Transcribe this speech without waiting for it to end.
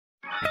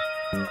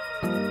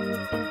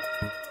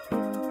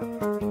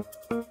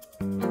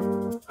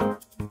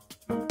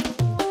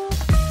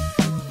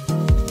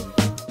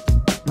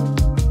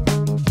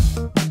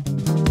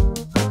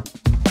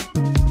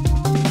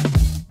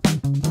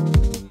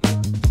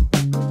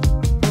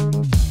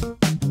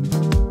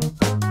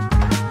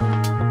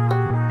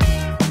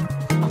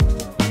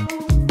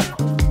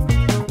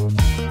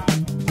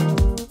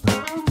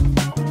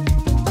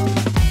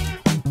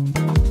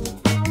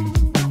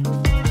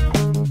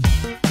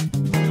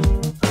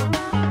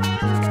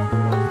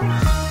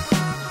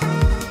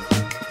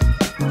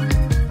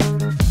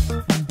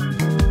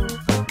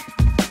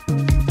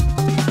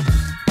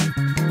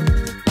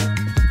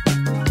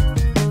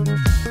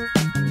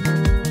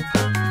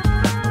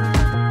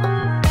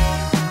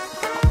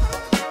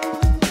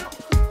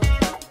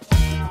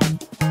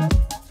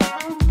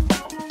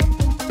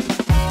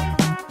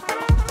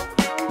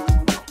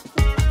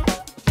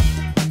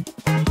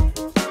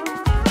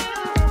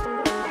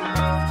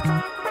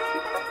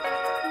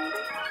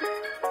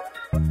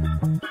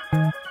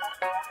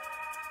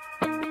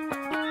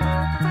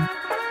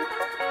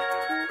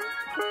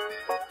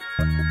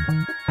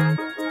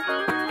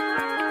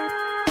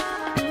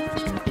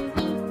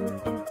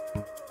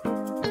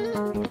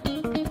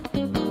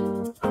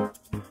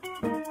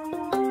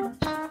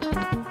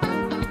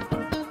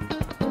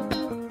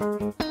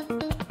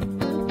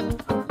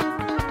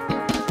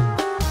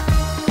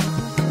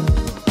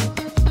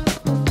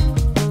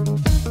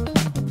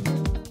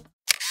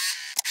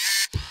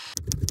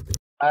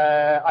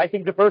I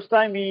think the first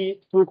time we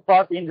took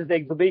part in this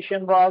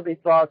exhibition was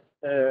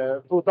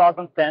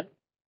 2010.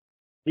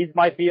 This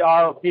might be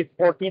our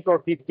 14th or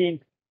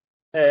 15th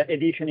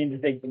edition in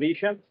this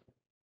exhibition.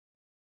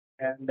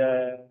 And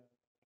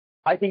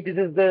I think this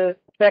is the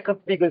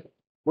second biggest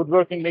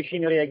woodworking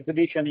machinery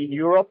exhibition in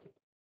Europe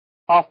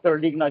after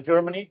Ligna,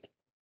 Germany.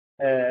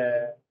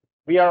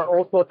 We are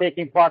also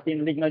taking part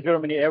in Ligna,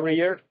 Germany every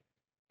year,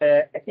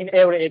 in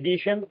every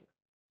edition,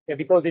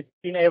 because it's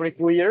in every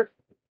 2 years.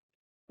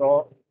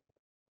 So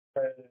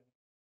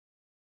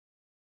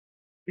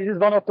this is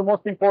one of the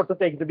most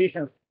important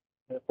exhibitions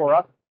for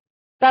us.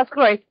 That's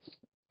great.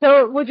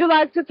 So would you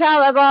like to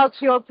tell about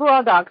your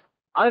product?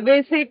 A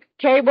basic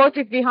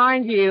Karabudak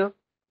behind you.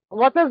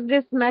 What does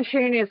this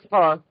machine is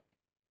for?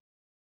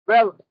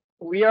 Well,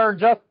 we are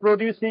just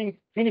producing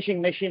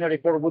finishing machinery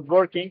for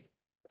woodworking,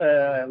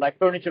 like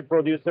furniture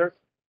producers,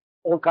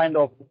 all kind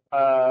of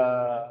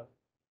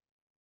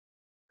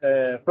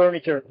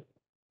furniture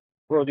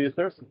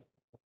producers.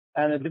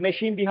 And the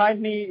machine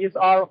behind me is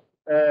our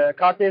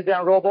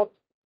Cartesian robot,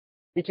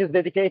 which is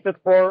dedicated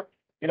for,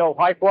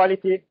 high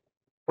quality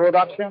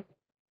production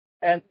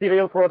and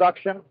serial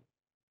production.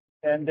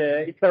 And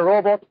it's a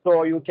robot,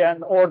 so you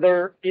can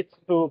order it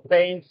to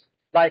paint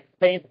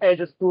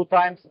edges 2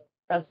 times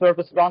and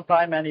surface 1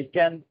 time, and it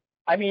can.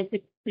 I mean,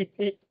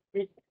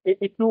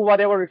 it do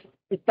whatever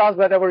it does,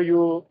 whatever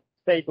you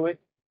say to it,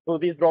 to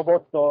this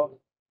robot. So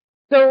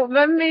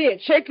when we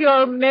check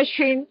your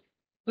machine,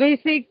 we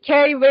see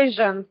K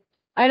vision,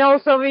 and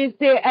also we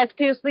see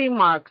SQC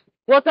marks.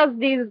 What does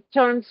these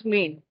terms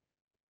mean?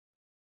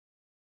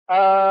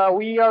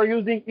 We are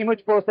using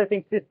image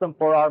processing system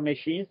for our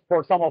machines,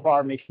 for some of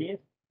our machines,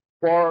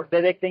 for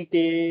detecting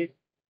the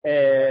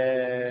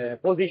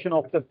position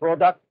of the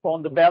product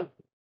on the belt,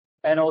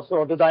 and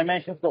also the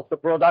dimensions of the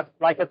product,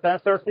 like a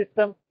sensor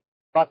system.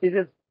 But this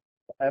is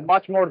a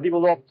much more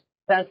developed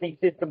sensing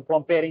system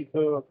comparing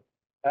to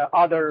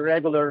other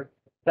regular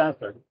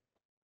sensors.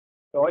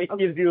 So it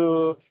gives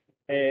you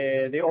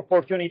the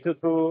opportunity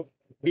to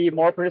be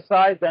more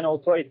precise, and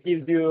also it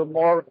gives you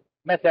more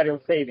material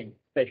saving,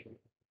 especially.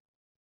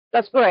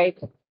 That's great.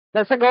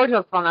 That's a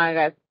gorgeous one, I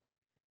guess.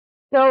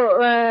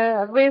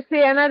 So we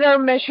see another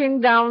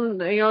machine down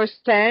your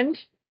stand,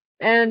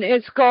 and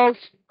it's called,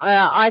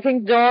 I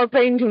think, door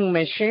painting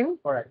machine.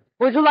 Correct.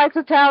 Would you like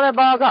to tell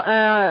about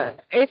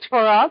it for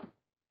us?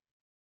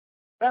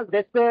 Well,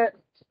 that's a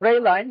spray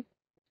line.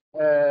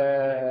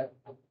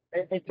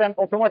 It's an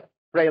automatic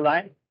spray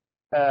line.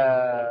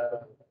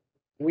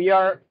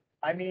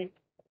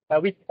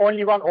 With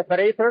only one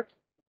operator,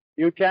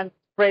 you can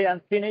spray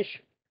and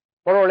finish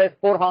more or less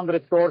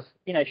 400 doors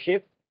in a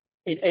shift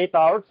in 8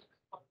 hours.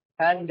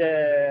 And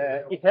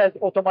it has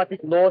automatic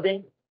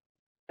loading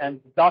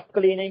and dust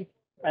cleaning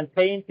and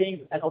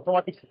painting and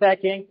automatic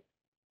stacking.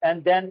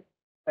 And then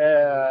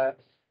there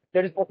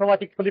is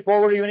automatic flip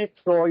over unit,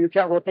 so you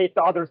can rotate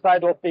the other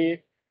side of the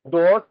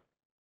door,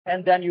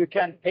 and then you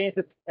can paint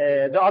it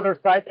the other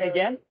side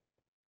again.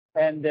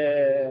 And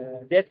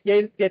that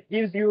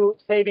gives you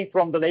saving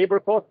from the labor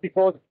cost,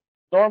 because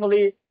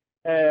normally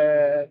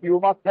you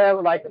must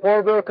have like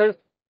 4 workers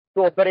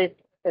to operate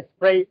a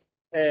spray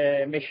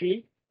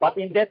machine. But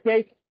in that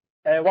case,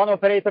 1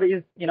 operator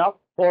is enough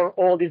for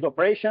all these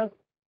operations.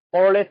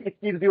 More or less, it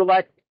gives you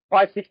like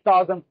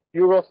 5,000–6,000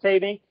 euro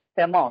saving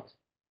a month.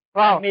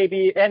 Wow. And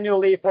maybe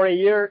annually for a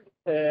year,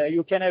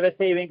 you can have a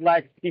saving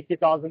like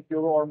 50,000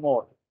 euro or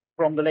more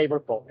from the labor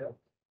cost.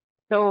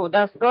 So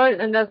that's good,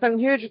 and that's a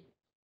huge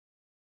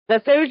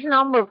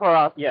number for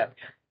us. Yeah.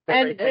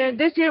 And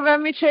this year,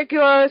 when we check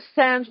your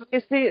stand,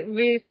 when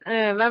we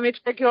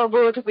check your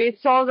booth, we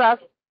saw that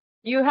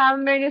you have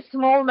many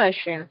small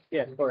machines.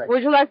 Yes, correct.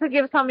 Would you like to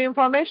give some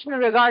information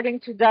regarding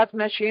to that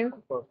machine?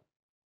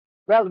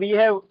 Well, we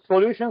have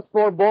solutions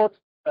for both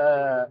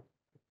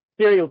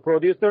serial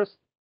producers,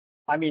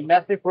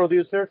 massive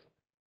producers,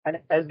 and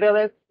as well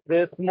as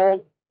the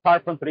small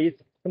carpentries,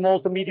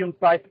 small to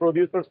medium-sized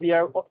producers.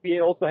 We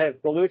also have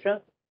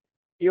solutions.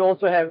 We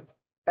also have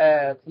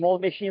small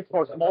machines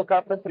for small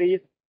carpentries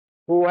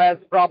who has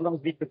problems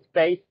with the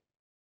space,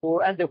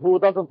 and who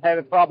doesn't have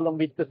a problem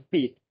with the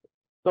speed.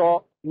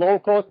 So low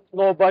cost,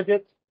 low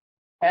budget,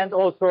 and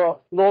also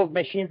low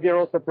machines we are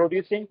also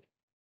producing.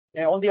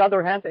 On the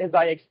other hand, as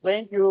I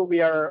explained to you, we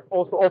are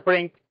also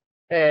offering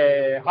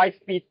high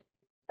speed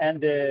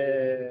and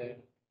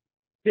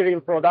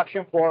serial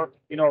production for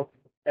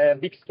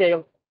big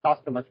scale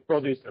customers,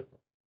 producers.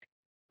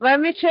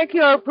 When we check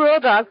your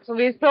products,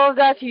 we saw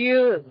that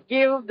you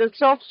give the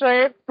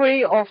software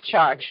free of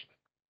charge.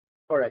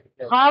 Correct.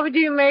 Yes. How do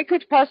you make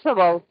it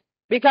possible?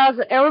 Because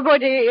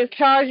everybody is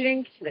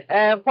charging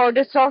for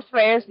the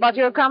softwares, but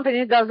your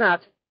company does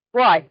not.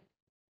 Why?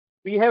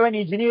 We have an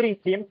engineering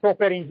team,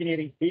 software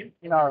engineering team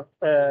in our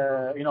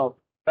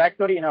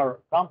factory, in our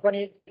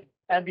company,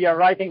 and we are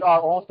writing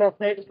our own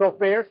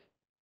software.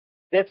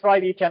 That's why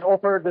we can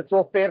offer the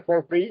software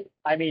for free.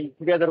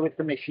 Together with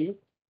the machine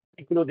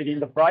included in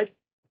the price.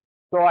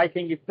 So I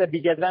think it's a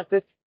big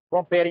advantage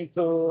comparing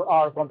to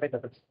our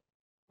competitors.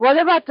 What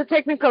about the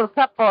technical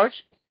support?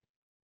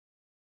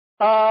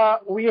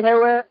 We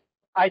have,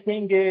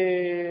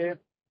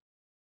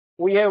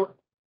 we have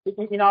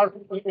in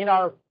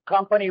our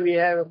company we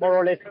have more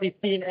or less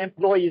 15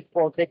 employees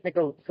for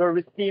technical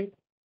service team.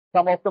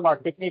 Some of them are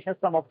technicians,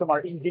 some of them are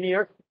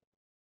engineers.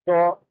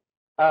 So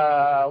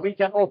we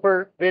can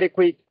offer very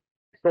quick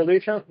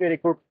solutions, very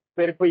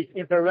quick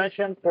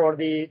intervention for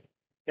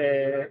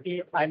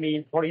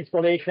for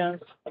installation,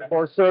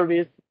 for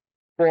service,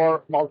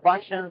 for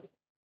malfunctions,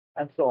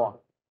 and so on.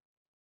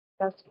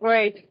 That's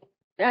great.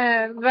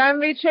 And when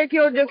we check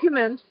your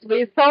documents,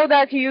 we saw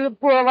that you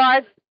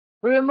provide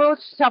remote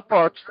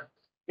support.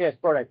 Yes,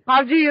 correct.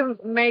 How do you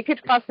make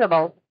it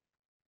possible?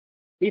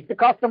 If the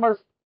customers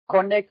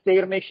connect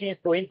their machines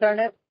to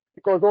internet,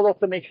 because all of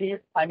the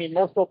machines,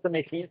 most of the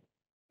machines,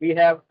 we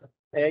have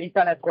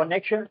internet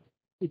connection.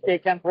 If they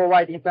can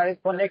provide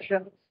internet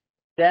connection,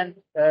 then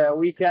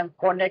we can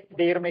connect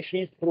their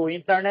machines through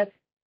internet.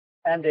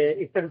 And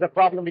if there is a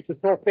problem with the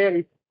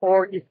software,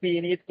 or if we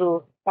need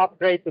to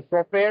upgrade the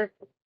software,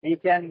 we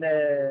can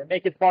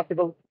make it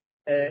possible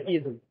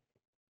easily.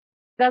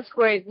 That's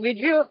great. Would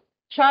you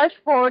charge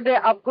for the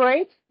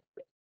upgrade?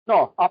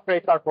 No,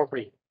 upgrades are for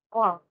free.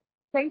 Wow.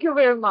 Thank you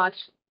very much.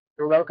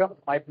 You're welcome.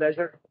 My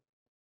pleasure.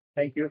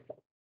 Thank you.